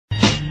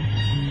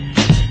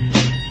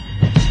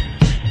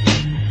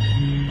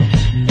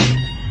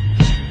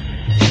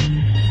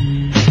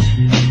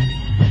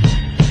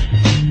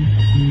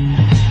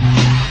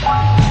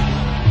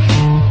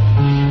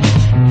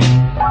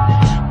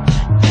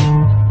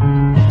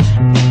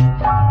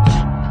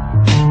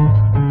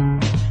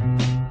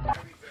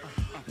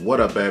What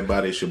up,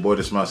 everybody? It's your boy,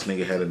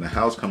 TheSmartSneakerhead, in the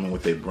house, coming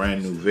with a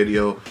brand new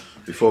video.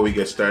 Before we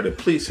get started,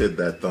 please hit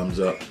that thumbs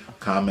up,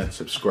 comment,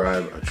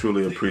 subscribe. I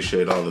truly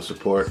appreciate all the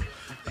support.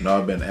 I know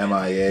I've been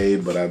MIA,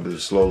 but I've been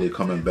slowly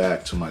coming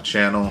back to my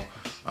channel.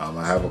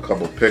 I have a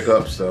couple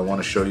pickups that I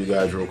want to show you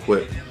guys real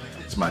quick.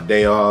 It's my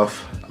day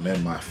off. I'm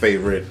in my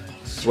favorite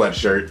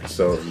sweatshirt,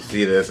 so if you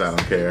see this, I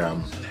don't care.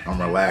 I'm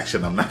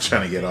relaxing. I'm not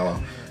trying to get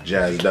all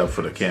jazzed up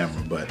for the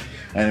camera, but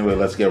anyway,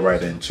 let's get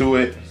right into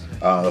it.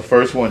 The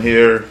first one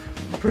here,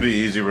 pretty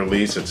easy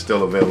release. It's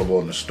still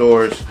available in the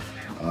stores.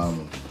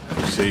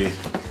 You see,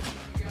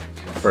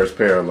 my first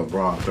pair of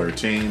Lebron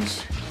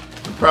 13s.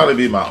 It'll probably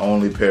be my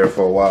only pair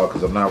for a while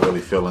because I'm not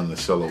really feeling the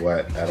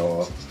silhouette at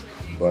all.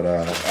 But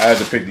I had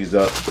to pick these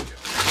up.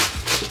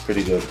 It's a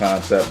pretty good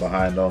concept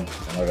behind them.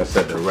 And like I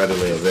said, they're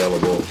readily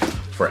available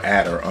for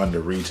at or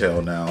under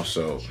retail now.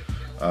 So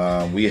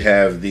we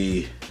have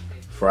the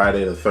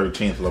Friday the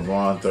 13th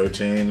Lebron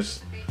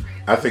 13s.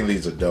 I think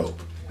these are dope.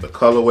 The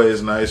colorway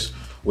is nice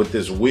with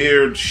this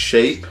weird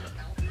shape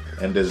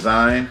and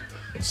design.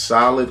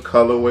 Solid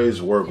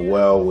colorways work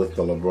well with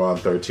the Lebron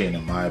 13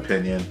 in my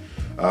opinion.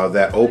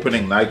 That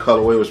opening night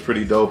colorway was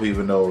pretty dope,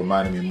 even though it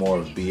reminded me more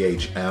of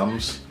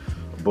BHM's.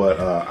 But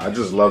I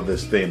just love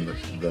this theme.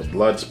 The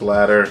blood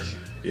splatter.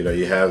 You know,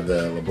 you have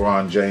the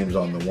LeBron James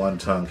on the one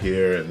tongue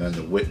here, and then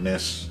the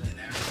witness.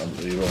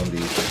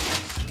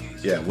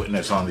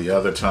 Witness on the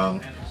other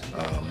tongue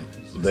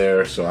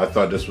there. So I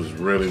thought this was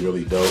really,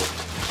 really dope.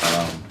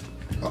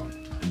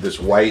 This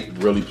white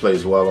really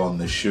plays well on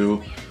this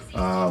shoe.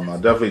 I'll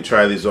definitely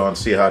try these on,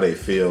 see how they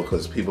feel,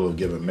 because people have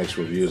given mixed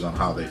reviews on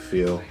how they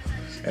feel.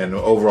 And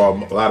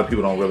overall, a lot of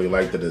people don't really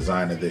like the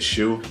design of this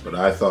shoe, but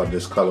I thought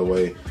this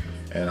colorway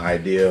and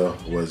idea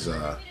was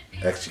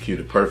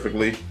executed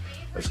perfectly.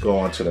 Let's go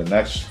on to the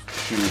next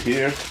shoe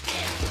here.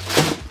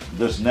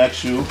 This next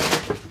shoe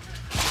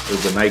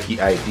is the Nike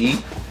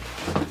ID.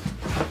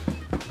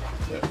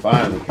 That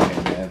finally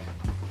came in.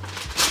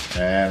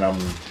 And I'm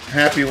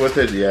happy with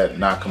it, yet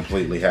not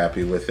completely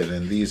happy with it.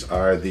 And these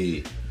are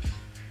the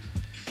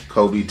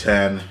Kobe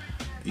 10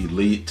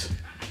 Elite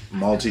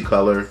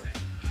multicolor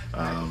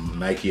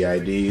Nike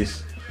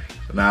IDs.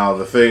 Now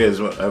the thing is,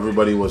 what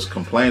everybody was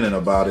complaining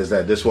about is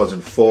that this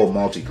wasn't full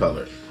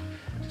multicolor.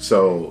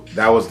 So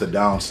that was the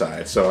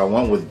downside. So I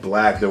went with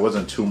black. There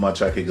wasn't too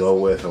much I could go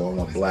with. I went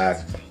with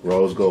black,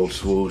 rose gold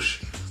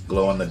swoosh,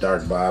 glow in the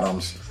dark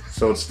bottoms.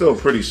 So it's still a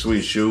pretty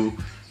sweet shoe.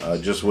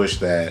 Just wish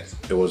that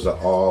it was an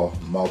all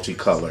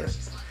multicolor.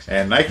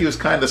 And Nike was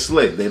kind of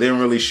slick. They didn't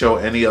really show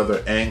any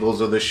other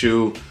angles of the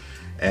shoe.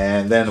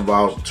 And then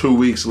about 2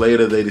 weeks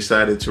later, they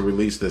decided to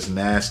release this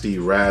nasty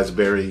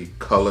raspberry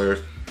color,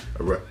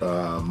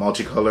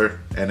 multicolor,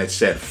 and it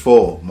said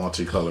full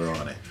multicolor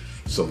on it.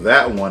 So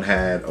that one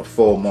had a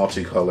full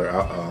multicolor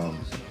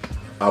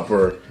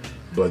upper,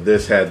 but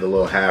this had the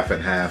little half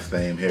and half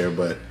theme here.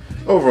 But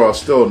overall,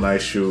 still a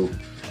nice shoe.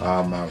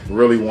 I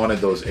really wanted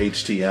those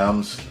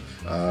HTMs.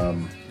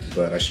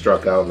 But I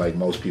struck out like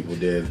most people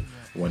did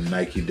when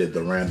Nike did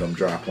the random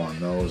drop on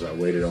those. I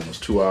waited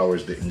almost 2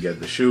 hours, didn't get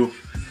the shoe,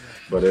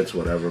 but it's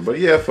whatever. But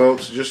yeah,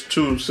 folks, just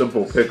two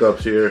simple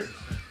pickups here.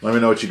 Let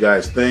me know what you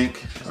guys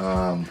think.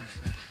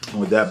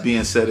 With that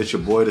being said, it's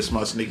your boy,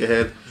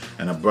 TheSmartSneakerhead,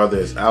 and a brother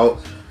is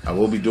out. I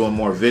will be doing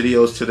more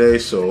videos today,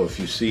 so if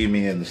you see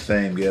me in the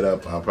same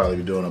getup, I'll probably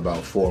be doing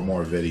about 4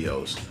 more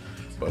videos.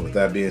 But with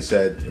that being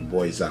said, your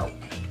boy's out.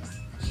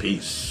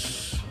 Peace.